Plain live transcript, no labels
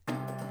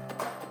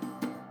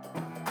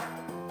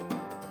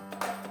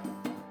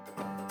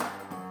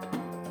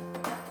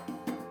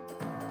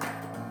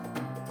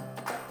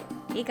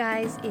Hey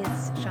guys,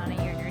 it's Shauna,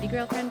 your nerdy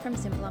girlfriend from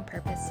Simple on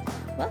Purpose.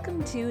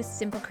 Welcome to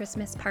Simple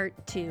Christmas Part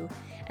 2.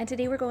 And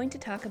today we're going to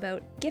talk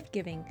about gift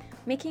giving,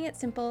 making it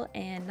simple,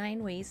 and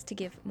 9 ways to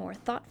give more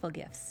thoughtful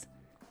gifts.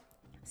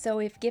 So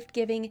if gift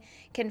giving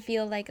can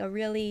feel like a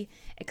really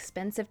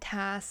expensive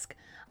task,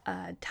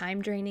 a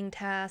time-draining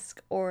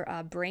task, or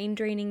a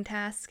brain-draining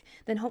task,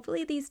 then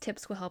hopefully these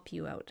tips will help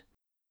you out.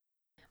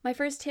 My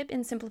first tip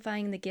in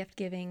simplifying the gift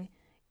giving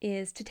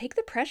is to take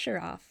the pressure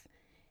off.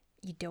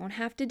 You don't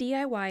have to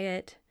DIY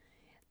it.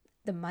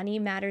 The money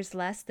matters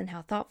less than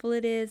how thoughtful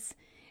it is.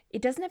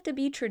 It doesn't have to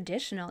be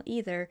traditional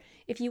either.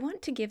 If you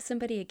want to give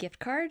somebody a gift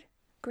card,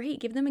 great,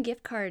 give them a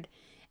gift card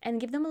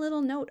and give them a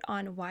little note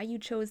on why you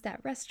chose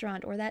that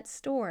restaurant or that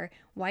store,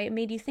 why it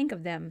made you think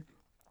of them.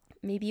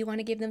 Maybe you want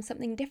to give them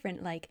something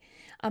different like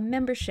a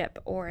membership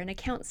or an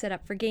account set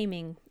up for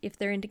gaming if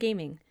they're into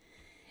gaming.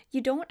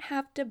 You don't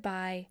have to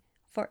buy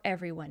for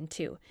everyone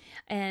too.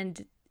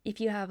 And if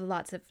you have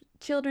lots of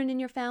children in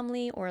your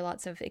family or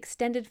lots of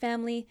extended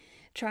family,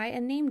 try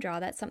a name draw.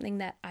 That's something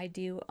that I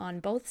do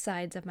on both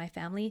sides of my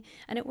family,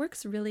 and it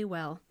works really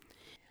well.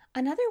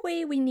 Another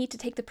way we need to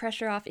take the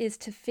pressure off is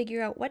to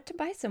figure out what to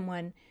buy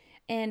someone.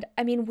 And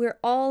we're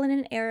all in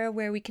an era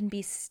where we can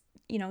be,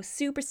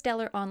 super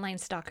stellar online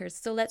stalkers.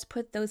 So let's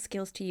put those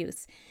skills to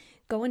use.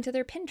 Go into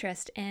their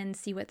Pinterest and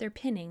see what they're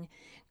pinning.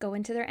 Go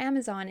into their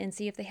Amazon and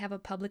see if they have a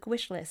public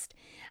wish list.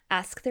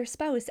 Ask their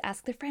spouse,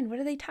 ask their friend, what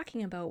are they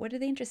talking about? What are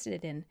they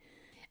interested in?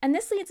 And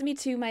this leads me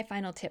to my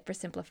final tip for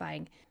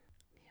simplifying,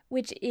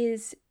 which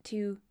is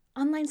to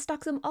online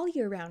stalk them all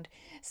year round.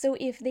 So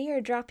if they are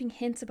dropping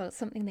hints about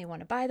something they want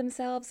to buy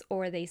themselves,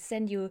 or they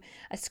send you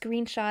a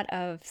screenshot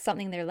of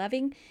something they're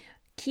loving,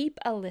 keep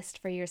a list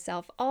for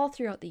yourself all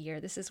throughout the year.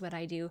 This is what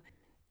I do.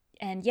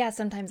 And yeah,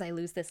 sometimes I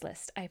lose this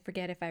list. I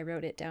forget if I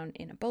wrote it down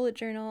in a bullet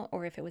journal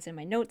or if it was in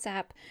my notes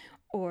app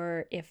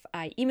or if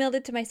I emailed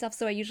it to myself.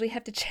 So I usually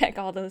have to check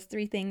all those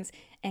 3 things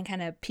and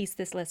kind of piece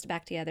this list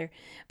back together.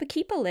 But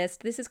keep a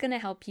list. This is going to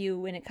help you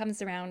when it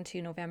comes around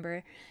to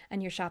November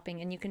and you're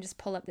shopping, and you can just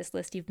pull up this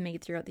list you've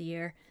made throughout the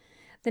year.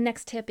 The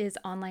next tip is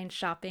online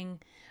shopping.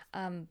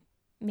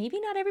 Maybe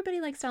not everybody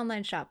likes to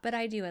online shop, but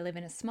I do. I live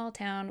in a small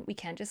town. We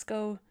can't just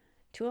go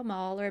to a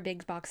mall or a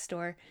big box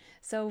store.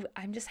 So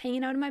I'm just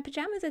hanging out in my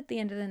pajamas at the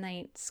end of the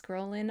night,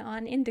 scrolling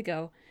on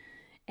Indigo.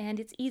 And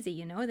it's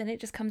easy, then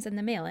it just comes in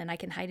the mail and I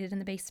can hide it in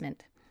the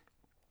basement.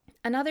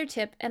 Another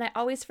tip, and I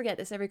always forget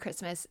this every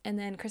Christmas, and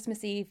then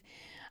Christmas Eve,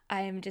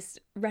 I'm just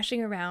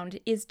rushing around,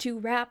 is to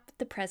wrap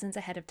the presents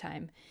ahead of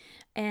time.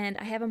 And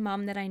I have a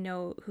mom that I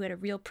know who had a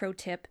real pro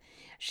tip.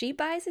 She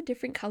buys a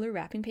different color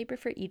wrapping paper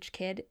for each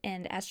kid,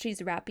 and as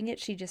she's wrapping it,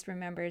 she just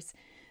remembers,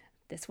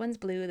 this one's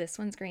blue, this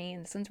one's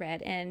green, this one's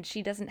red, and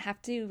she doesn't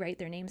have to write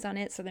their names on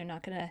it, so they're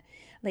not gonna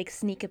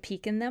sneak a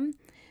peek in them.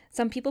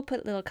 Some people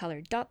put little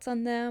colored dots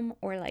on them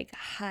or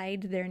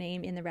hide their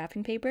name in the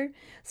wrapping paper.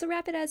 So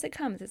wrap it as it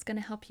comes. It's gonna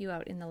help you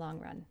out in the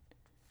long run.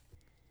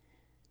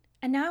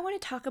 And now I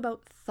want to talk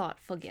about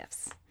thoughtful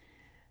gifts.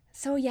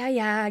 So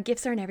yeah,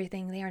 gifts aren't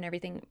everything. They aren't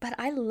everything, but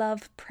I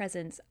love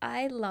presents.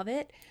 I love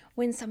it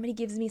when somebody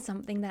gives me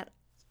something that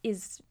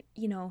is,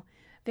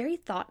 very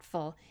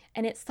thoughtful,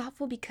 and it's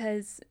thoughtful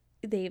because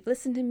they've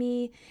listened to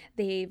me,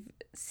 they've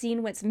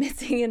seen what's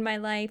missing in my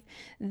life,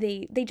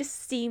 they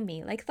just see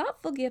me.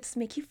 Thoughtful gifts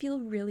make you feel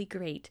really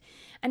great.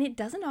 And it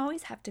doesn't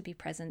always have to be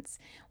presents.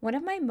 One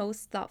of my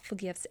most thoughtful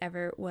gifts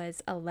ever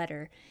was a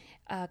letter.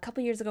 A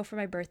couple years ago for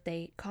my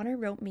birthday, Connor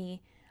wrote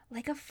me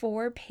a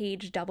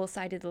 4-page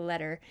double-sided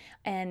letter,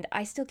 and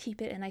I still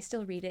keep it and I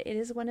still read it. It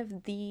is one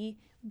of the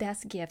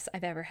best gifts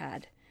I've ever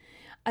had.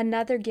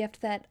 Another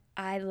gift that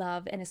I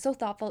love and is so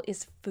thoughtful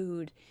is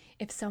food.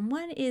 If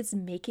someone is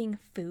making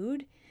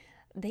food,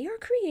 they are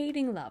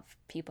creating love,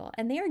 people,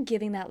 and they are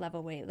giving that love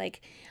away.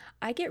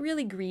 I get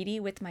really greedy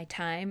with my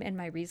time and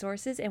my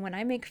resources, and when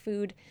I make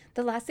food,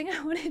 the last thing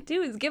I want to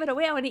do is give it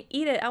away. I want to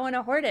eat it. I want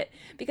to hoard it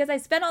because I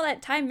spent all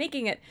that time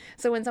making it.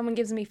 So when someone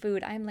gives me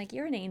food, I'm like,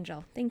 you're an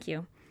angel. Thank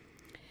you.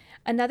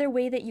 Another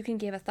way that you can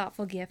give a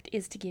thoughtful gift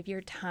is to give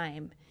your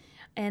time.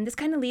 And this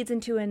kind of leads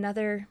into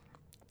another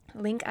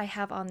link I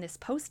have on this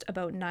post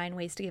about 9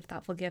 ways to give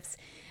thoughtful gifts,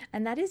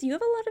 and that is you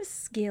have a lot of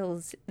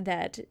skills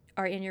that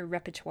are in your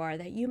repertoire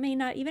that you may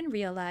not even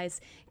realize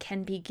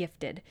can be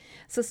gifted.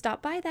 So stop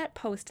by that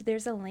post.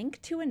 There's a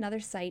link to another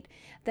site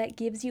that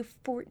gives you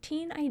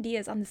 14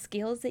 ideas on the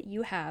skills that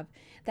you have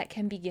that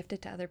can be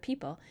gifted to other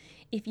people.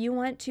 If you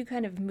want to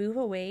kind of move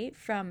away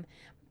from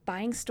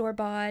buying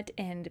store-bought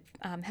and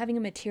having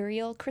a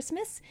material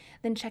Christmas,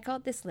 then check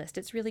out this list.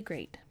 It's really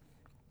great.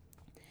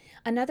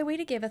 Another way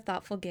to give a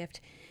thoughtful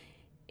gift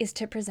is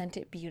to present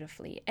it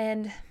beautifully.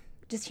 And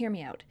just hear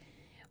me out.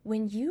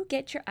 When you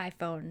get your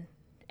iPhone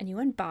and you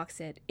unbox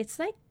it, it's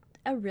like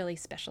a really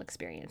special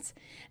experience.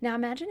 Now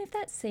imagine if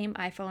that same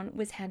iPhone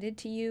was handed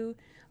to you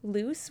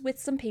loose with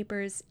some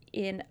papers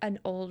in an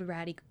old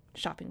ratty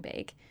shopping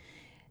bag.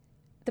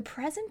 The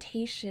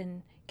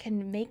presentation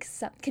can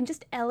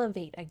just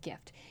elevate a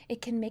gift.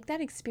 It can make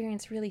that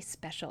experience really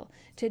special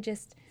to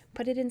just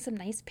put it in some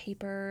nice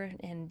paper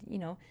and,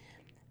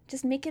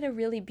 just make it a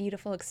really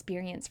beautiful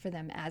experience for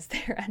them as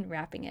they're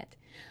unwrapping it.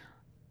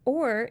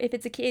 Or if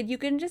it's a kid, you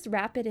can just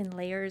wrap it in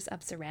layers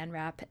of saran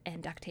wrap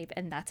and duct tape,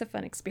 and that's a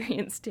fun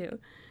experience too.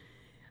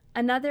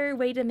 Another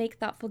way to make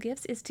thoughtful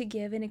gifts is to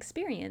give an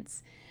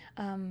experience.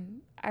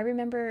 I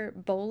remember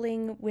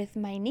bowling with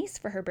my niece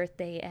for her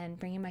birthday and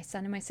bringing my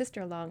son and my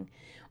sister along,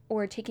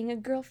 or taking a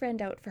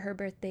girlfriend out for her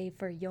birthday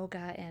for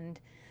yoga and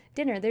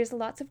dinner. There's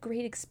lots of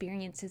great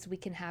experiences we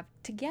can have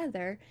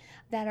together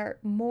that are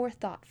more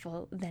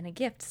thoughtful than a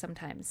gift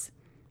sometimes.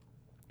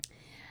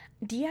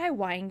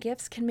 DIYing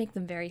gifts can make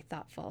them very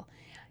thoughtful.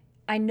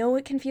 I know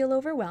it can feel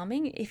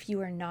overwhelming if you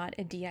are not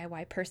a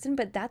DIY person,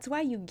 but that's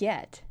why you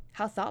get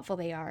how thoughtful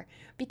they are,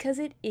 because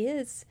it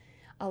is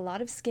a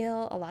lot of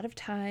skill, a lot of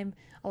time,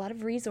 a lot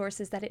of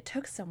resources that it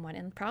took someone,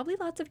 and probably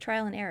lots of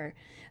trial and error.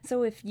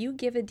 So if you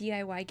give a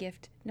DIY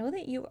gift, know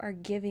that you are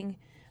giving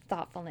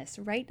thoughtfulness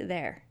right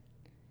there.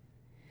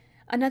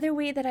 Another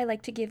way that I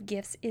like to give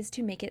gifts is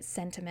to make it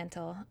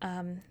sentimental.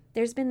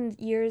 There's been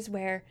years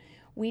where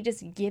we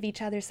just give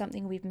each other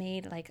something we've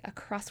made, like a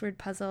crossword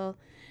puzzle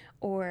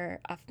or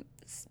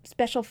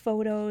special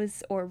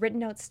photos or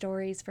written out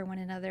stories for one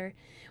another.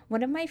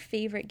 One of my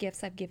favorite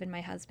gifts I've given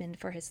my husband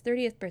for his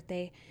 30th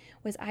birthday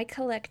was I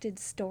collected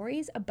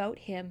stories about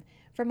him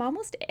from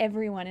almost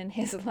everyone in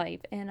his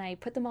life, and I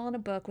put them all in a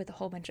book with a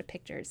whole bunch of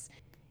pictures.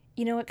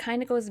 You know, it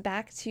kind of goes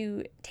back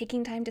to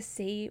taking time to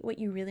say what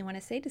you really want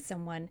to say to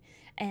someone,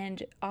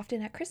 and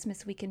often at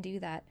Christmas we can do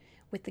that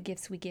with the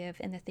gifts we give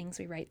and the things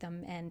we write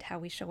them and how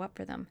we show up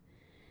for them.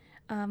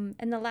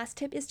 And the last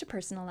tip is to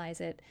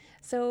personalize it.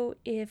 So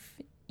if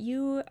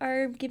you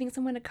are giving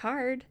someone a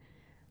card,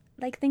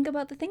 like, think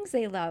about the things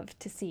they love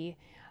to see.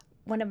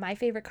 One of my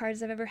favorite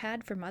cards I've ever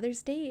had for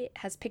Mother's Day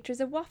has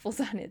pictures of waffles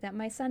on it that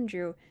my son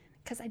drew,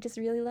 because I just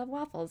really love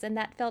waffles, and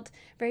that felt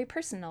very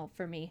personal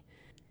for me.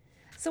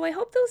 So I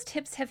hope those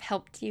tips have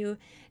helped you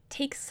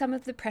take some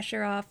of the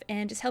pressure off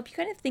and just help you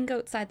kind of think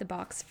outside the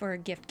box for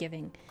gift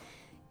giving.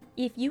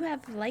 If you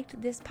have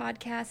liked this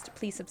podcast,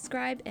 please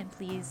subscribe and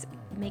please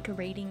make a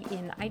rating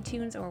in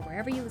iTunes or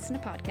wherever you listen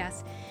to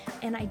podcasts.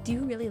 And I do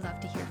really love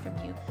to hear from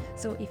you.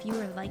 So if you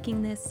are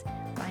liking this,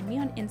 find me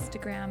on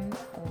Instagram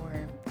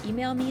or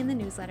email me in the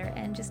newsletter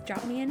and just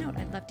drop me a note.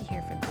 I'd love to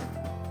hear from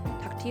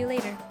you. Talk to you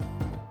later.